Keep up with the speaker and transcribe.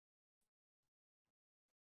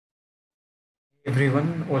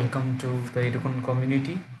Everyone, welcome to the Educon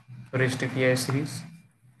Community REST API series.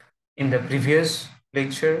 In the previous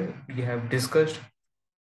lecture, we have discussed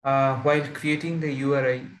while creating the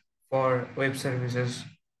URI for web services,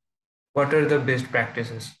 what are the best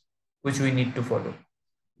practices which we need to follow.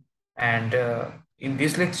 And in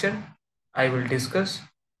this lecture, I will discuss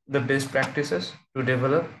the best practices to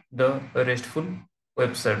develop the RESTful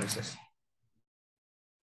web services.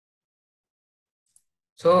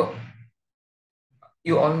 So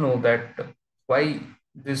you all know that why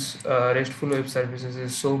this RESTful web services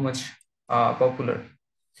is so much popular.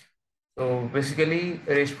 So basically,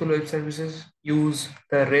 RESTful web services use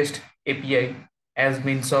the REST API as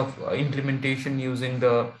means of implementation using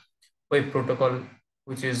the web protocol,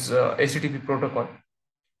 which is HTTP protocol.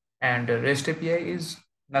 And REST API is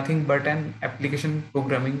nothing but an application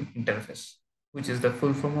programming interface, which is the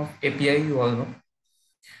full form of API, you all know.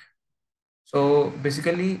 So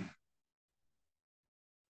basically,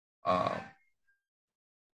 uh,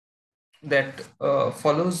 that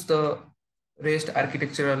follows the REST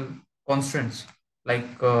architectural constraints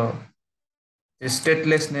like the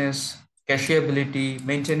statelessness, cacheability,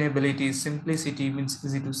 maintainability, simplicity means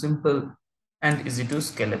easy to simple and easy to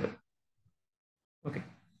scalable. Okay,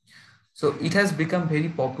 so it has become very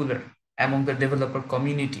popular among the developer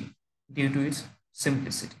community due to its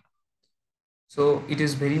simplicity. So it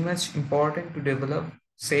is very much important to develop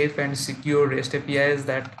safe and secure REST APIs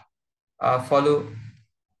that follow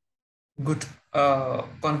good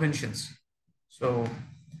conventions. So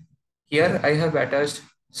here I have attached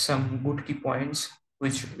some good key points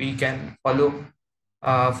which we can follow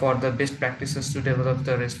for the best practices to develop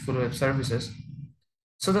the RESTful web services.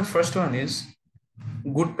 So the first one is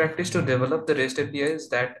good practice to develop the REST APIs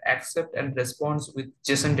that accept and responds with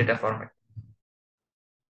JSON data format.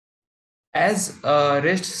 As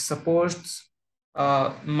REST supports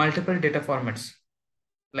multiple data formats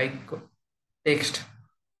like text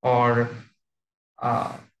or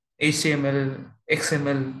uh, HTML,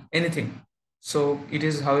 XML, anything. So it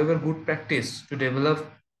is, however, good practice to develop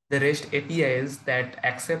the REST APIs that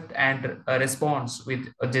accept and responds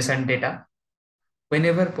with JSON data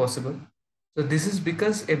whenever possible. So this is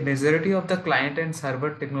because a majority of the client and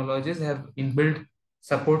server technologies have inbuilt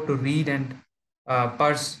support to read and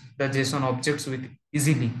parse the JSON objects with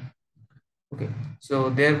easily. Okay, so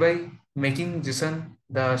thereby making JSON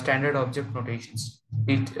the standard object notations.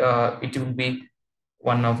 It will be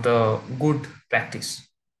one of the good practice.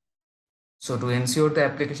 So to ensure the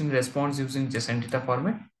application responds using JSON data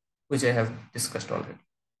format, which I have discussed already.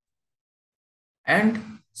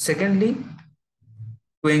 And secondly,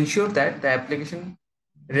 to ensure that the application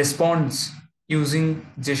responds using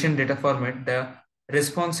JSON data format, the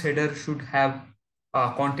response header should have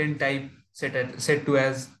a content type set to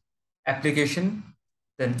as application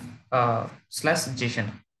then slash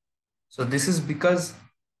JSON. So this is because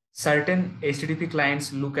certain HTTP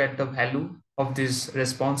clients look at the value of this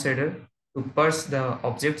response header to parse the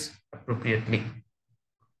objects appropriately.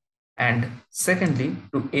 And secondly,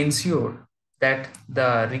 to ensure that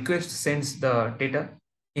the request sends the data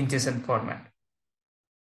in JSON format.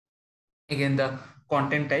 Again, the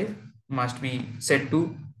content type must be set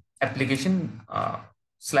to application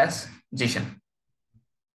slash JSON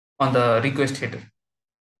on the request header.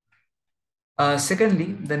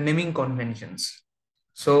 Secondly, the naming conventions.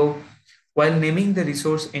 So while naming the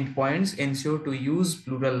resource endpoints, ensure to use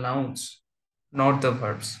plural nouns, not the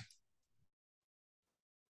verbs.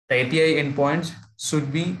 The API endpoints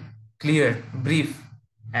should be clear, brief,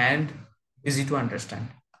 and easy to understand,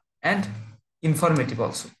 and informative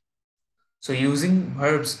also. So using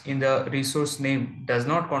verbs in the resource name does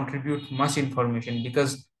not contribute much information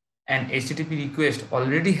because an HTTP request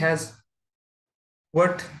already has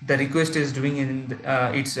what the request is doing in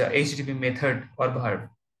its HTTP method or verb.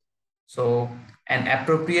 So an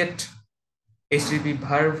appropriate HTTP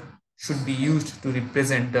verb should be used to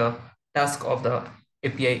represent the task of the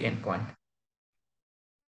API endpoint.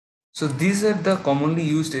 So these are the commonly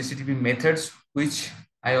used HTTP methods, which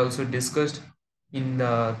I also discussed in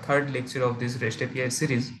the third lecture of this REST API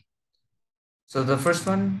series. So the first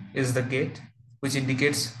one is the GET, which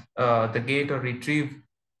indicates the get or retrieve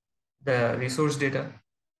the resource data.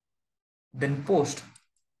 Then POST.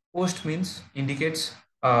 POST means indicates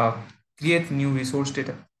create new resource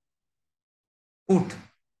data. PUT,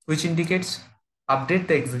 which indicates update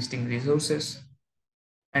the existing resources.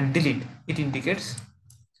 And delete, it indicates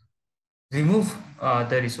remove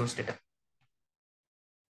the resource data.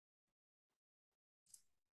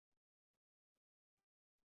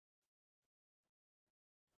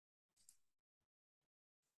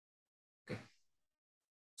 Okay.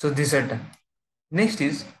 So these are done. Next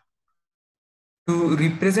is To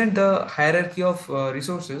represent the hierarchy of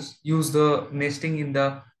resources, use the nesting in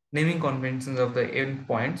the naming conventions of the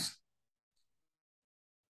endpoints.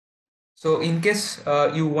 So in case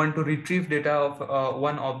you want to retrieve data of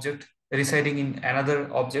one object residing in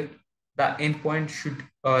another object, the endpoint should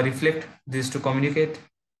reflect this to communicate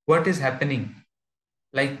what is happening.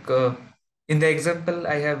 Like in the example,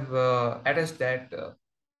 I have attached that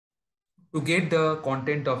to get the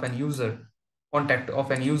content of an user, contact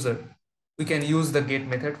of an user, we can use the get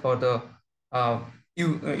method for the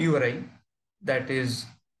URI, that is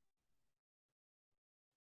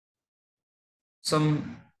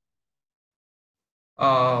some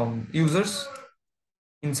users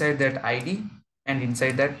inside that ID and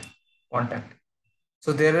inside that contact.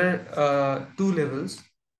 So there are two levels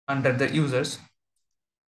under the users.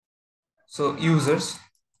 So users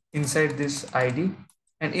inside this ID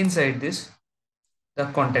and inside this the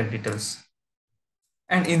contact details.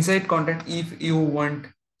 And inside contact, if you want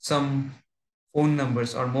some phone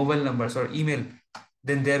numbers or mobile numbers or email,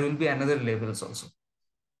 then there will be another labels also.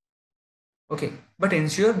 Okay, but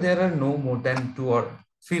ensure there are no more than 2 or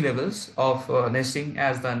 3 levels of nesting,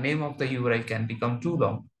 as the name of the URI can become too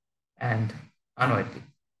long and unwieldy.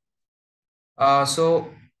 So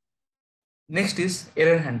next is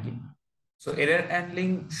error handling. So error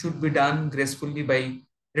handling should be done gracefully by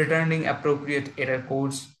returning appropriate error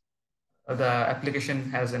codes the application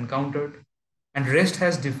has encountered, and REST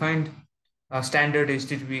has defined standard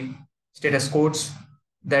HTTP status codes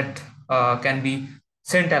that can be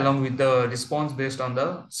sent along with the response based on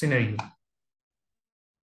the scenario.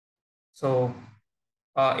 So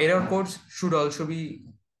error codes should also be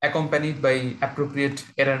accompanied by appropriate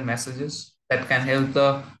error messages that can help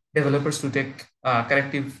the developers to take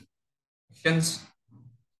corrective actions,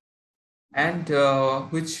 and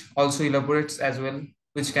which also elaborates as well,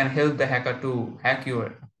 which can help the hacker to hack your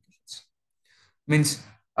applications. Means,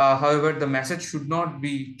 however, the message should not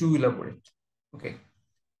be too elaborate. Okay,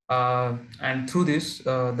 and through this,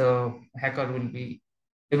 the hacker will be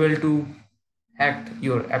able to hack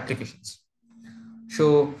your applications.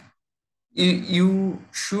 So you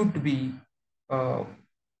should be uh,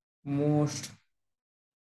 most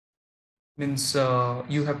means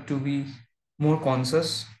you have to be more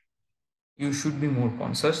conscious. You should be more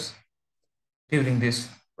conscious during these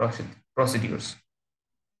procedures.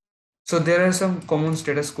 So there are some common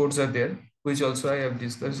status codes are there, which also I have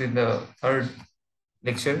discussed in the third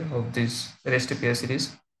lecture of this REST API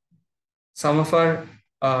series. Some of are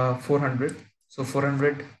 400. So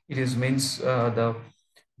 400 it is means the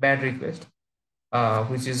bad request,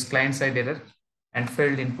 which is client side error and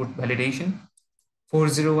failed input validation.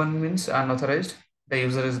 401 means unauthorized. The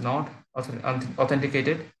user is not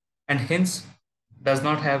authenticated and hence does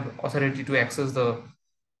not have authority to access the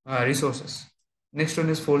resources. Next one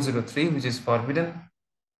is 403, which is forbidden.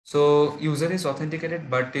 So user is authenticated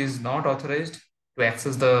but is not authorized to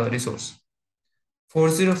access the resource.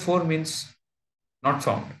 404 means not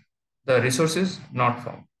found. The resource is not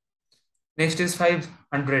found. Next is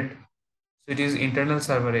 500. So it is internal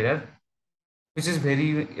server error, which is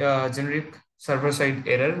very generic server side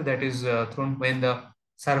error that is thrown when the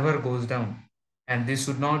server goes down, and this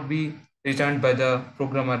should not be returned by the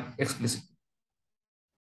programmer explicitly.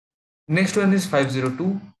 Next one is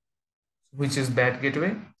 502, which is bad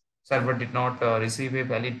gateway. Server did not receive a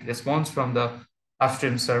valid response from the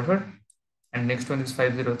upstream server. And next one is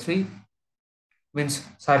 503, means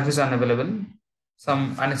service unavailable.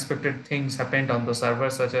 Some unexpected things happened on the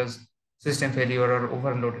server, such as system failure or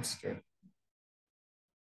overloaded state.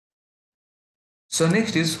 So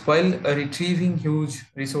next is, while retrieving huge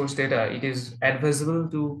resource data, it is advisable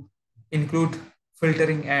to include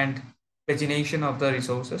filtering and pagination of the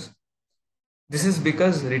resources. This is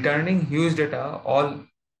because returning huge data all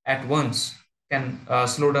at once can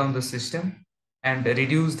slow down the system and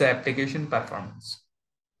reduce the application performance.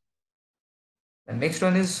 The next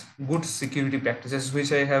one is good security practices,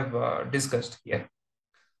 which I have discussed here.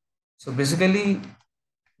 So basically,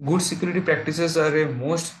 good security practices are a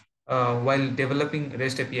most while developing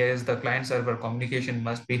REST APIs, the client server communication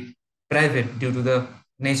must be private due to the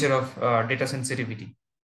nature of data sensitivity.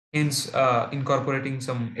 Hence, incorporating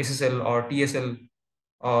some SSL or TSL,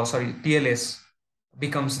 TLS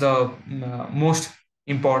becomes the most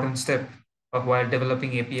important step of while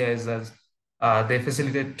developing APIs, as they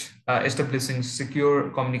facilitate establishing secure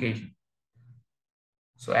communication.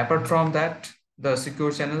 So apart from that, the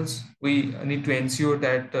secure channels, we need to ensure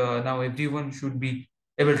that now everyone should be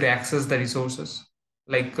able to access the resources.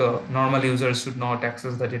 Like normal users should not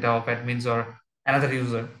access the data of admins or another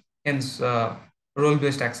user. Hence,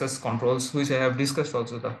 role-based access controls, which I have discussed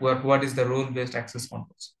also. What is the role-based access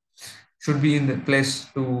controls? should be in the place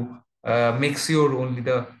to make sure only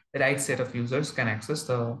the right set of users can access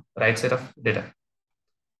the right set of data.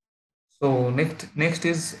 So next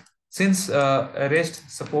is, since REST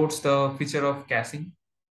supports the feature of caching,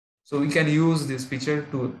 so we can use this feature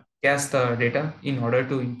to cache the data in order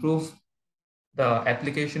to improve the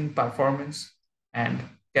application performance. And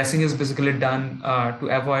caching is basically done to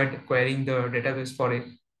avoid querying the database for a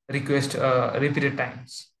request repeated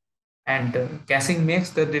times. And caching makes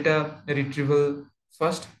the data retrieval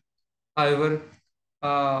first. However,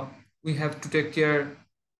 uh, we have to take care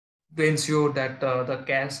to ensure that the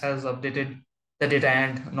cache has updated the data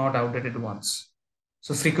and not outdated ones.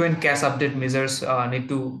 So frequent cache update measures need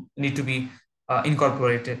to be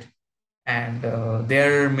incorporated. And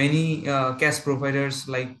there are many cache providers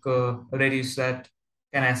like Redis that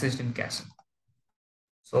can assist in caching.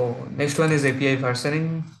 So next one is API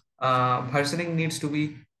versioning. Versioning needs to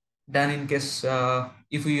be done in case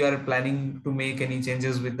if we are planning to make any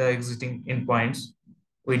changes with the existing endpoints.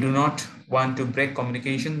 We do not want to break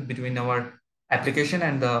communication between our application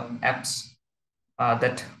and the apps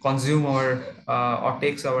that consume our or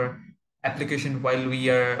takes our application while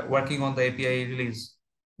we are working on the API release.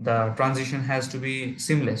 The transition has to be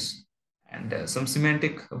seamless, and some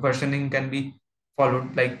semantic versioning can be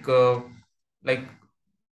followed, like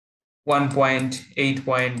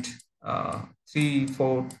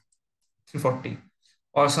 1.8.340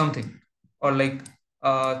 or something, or like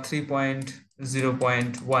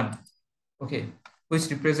 3.0.1, okay,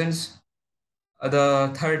 which represents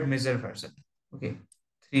the third major version. Okay,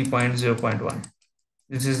 3.0.1,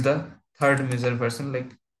 this is the third major version.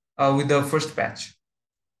 Like with the first patch,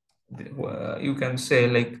 you can say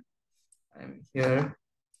like I'm here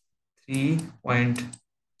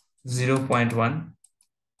 3.0.1,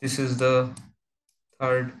 this is the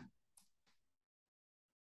third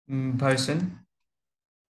version.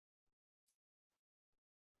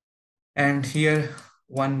 And here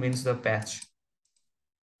one means the patch.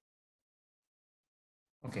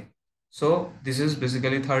 Okay, so this is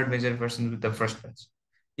basically third major version with the first patch.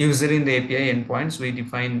 Usually in the API endpoints, we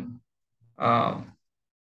define uh,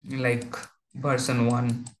 like version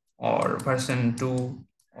 1 or version 2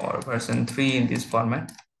 or version 3 in this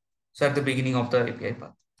format. So at the beginning of the API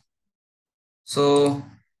path. So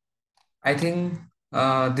I think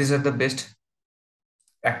these are the best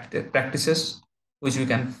practices which we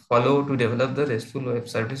can follow to develop the RESTful web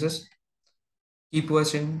services. Keep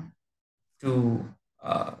watching to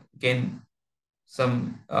gain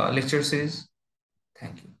some lecture series.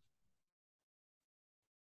 Thank you.